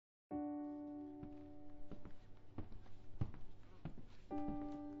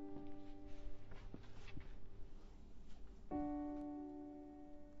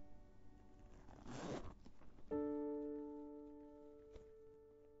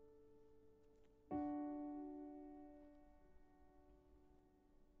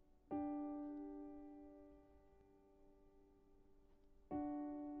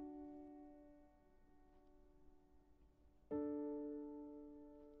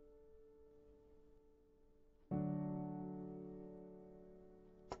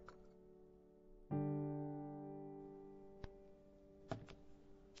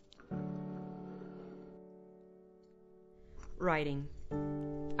Writing.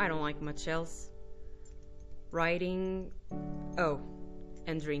 I don't like much else. Writing... Oh,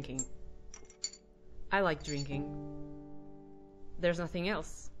 and drinking. I like drinking. There's nothing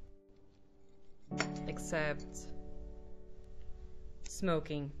else. Except...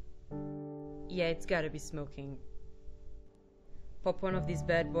 smoking. Yeah, it's gotta be smoking. Pop one of these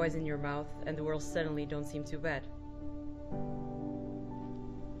bad boys in your mouth and the world suddenly don't seem too bad.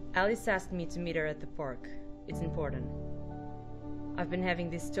 Alice asked me to meet her at the park. It's important. I've been having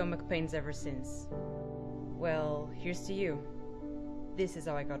these stomach pains ever since. Well, here's to you. This is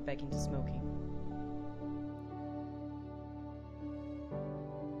how I got back into smoking.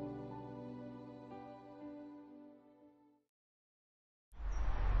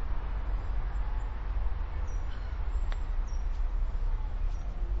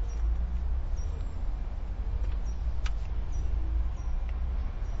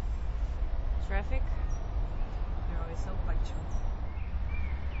 Traffic? You're always so punctual.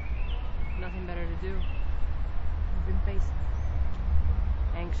 Nothing better to do. I've been pacing.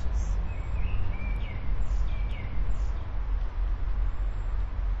 Anxious.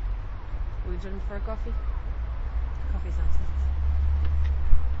 Will you join me for a coffee? Coffee sounds nice.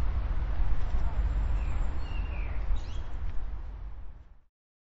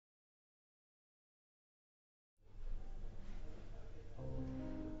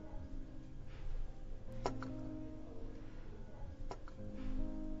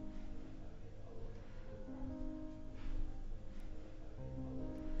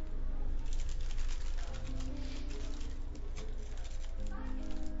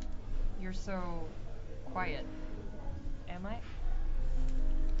 You're so quiet. Am I?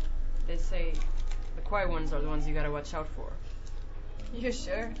 They say the quiet ones are the ones you gotta watch out for. You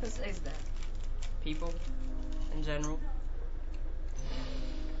sure? Who says that? People, in general.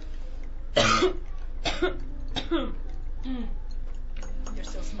 You're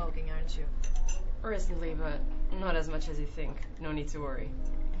still smoking, aren't you? Recently, but not as much as you think. No need to worry.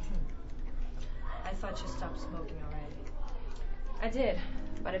 I thought you stopped smoking already. I did,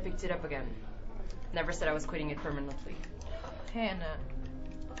 but I picked it up again. Never said I was quitting it permanently. Hannah.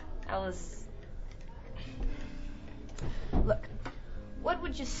 Alice... Look, what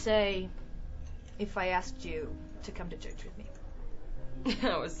would you say if I asked you to come to church with me?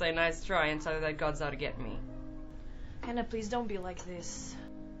 I would say nice try and tell you that God's out to get me. Hannah, please don't be like this.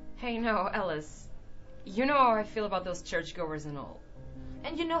 Hey, no, Alice. You know how I feel about those churchgoers and all.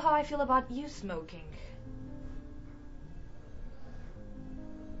 And you know how I feel about you smoking.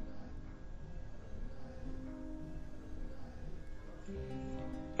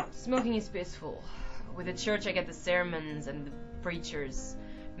 Smoking is peaceful. With the church I get the sermons and the preachers.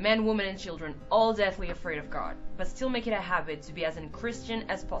 Men, women and children, all deathly afraid of God, but still make it a habit to be as unchristian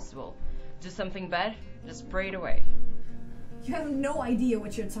as possible. Do something bad, just pray it away. You have no idea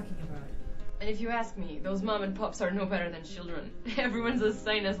what you're talking about. And if you ask me, those mom and pops are no better than children. Everyone's the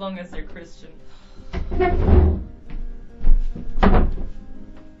same as long as they're Christian.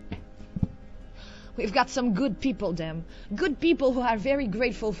 We've got some good people, damn. Good people who are very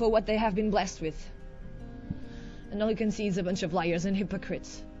grateful for what they have been blessed with. And all you can see is a bunch of liars and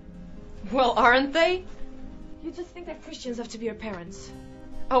hypocrites. Well, aren't they? You just think that Christians have to be your parents.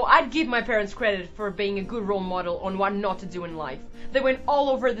 Oh, I'd give my parents credit for being a good role model on what not to do in life. They went all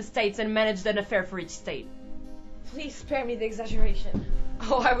over the states and managed an affair for each state. Please spare me the exaggeration.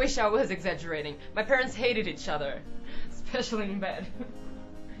 Oh, I wish I was exaggerating. My parents hated each other, especially in bed.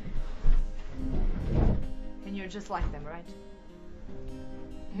 And you're just like them, right?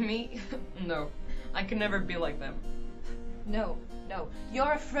 Me? No, I could never be like them. No.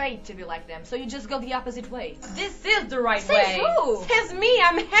 You're afraid to be like them, so you just go the opposite way. This is the right Says way. who? Says me.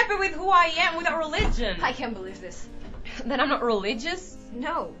 I'm happy with who I am without religion. I can't believe this. That I'm not religious?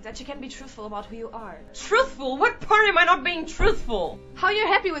 No, that you can't be truthful about who you are. Truthful? What part am I not being truthful? How you're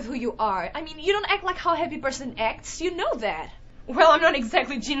happy with who you are. I mean, you don't act like how a happy person acts. You know that. Well, I'm not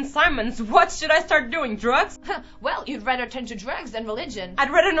exactly Gene Simons. What should I start doing? Drugs? Well, you'd rather turn to drugs than religion.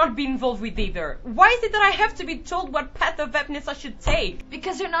 I'd rather not be involved with either. Why is it that I have to be told what path of happiness I should take?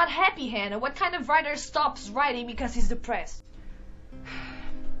 Because you're not happy, Hannah. What kind of writer stops writing because he's depressed?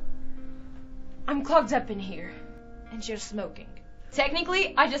 I'm clogged up in here. And you're smoking.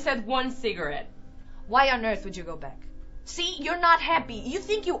 Technically, I just had one cigarette. Why on earth would you go back? See, you're not happy. You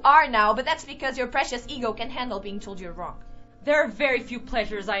think you are now, but that's because your precious ego can handle being told you're wrong. There are very few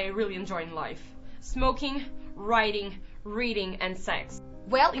pleasures I really enjoy in life. Smoking, writing, reading, and sex.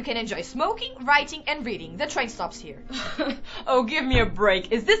 Well, you can enjoy smoking, writing, and reading. The train stops here. Oh, give me a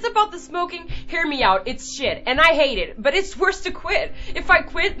break. Is this about the smoking? Hear me out. It's shit, and I hate it. But it's worse to quit. If I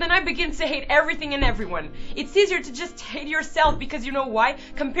quit, then I begin to hate everything and everyone. It's easier to just hate yourself because you know why?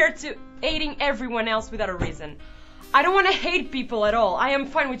 Compared to hating everyone else without a reason. I don't want to hate people at all. I am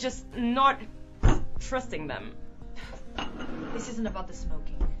fine with just not trusting them. This isn't about the smoking.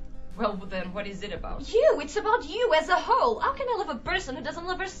 Well, then what is it about? You! It's about you as a whole. How can I love a person who doesn't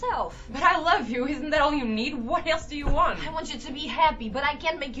love herself? But I love you. Isn't that all you need? What else do you want? I want you to be happy, but I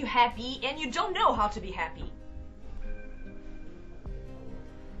can't make you happy, and you don't know how to be happy.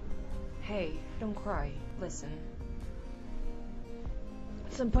 Hey, don't cry. Listen.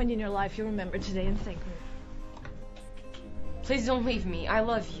 At some point in your life, you'll remember today and thank me. Please don't leave me. I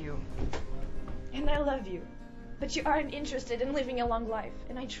love you. And I love you. But you aren't interested in living a long life.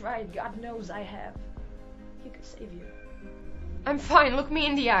 And I tried. God knows I have. He could save you. I'm fine. Look me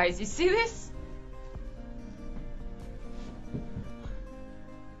in the eyes. You see this?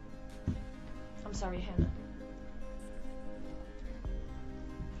 I'm sorry, Hannah.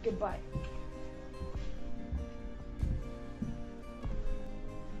 Goodbye.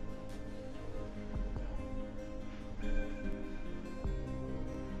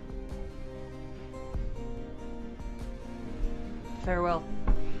 Farewell.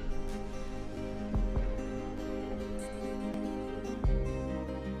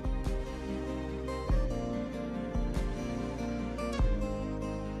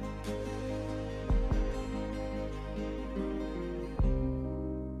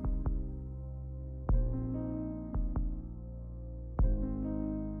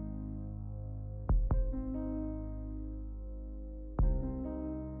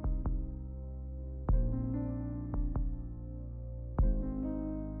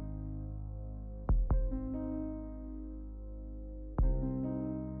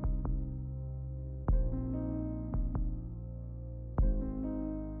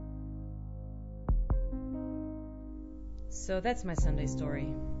 So that's my Sunday story.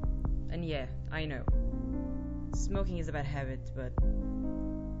 And yeah, I know. Smoking is a bad habit, but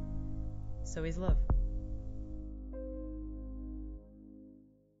so is love.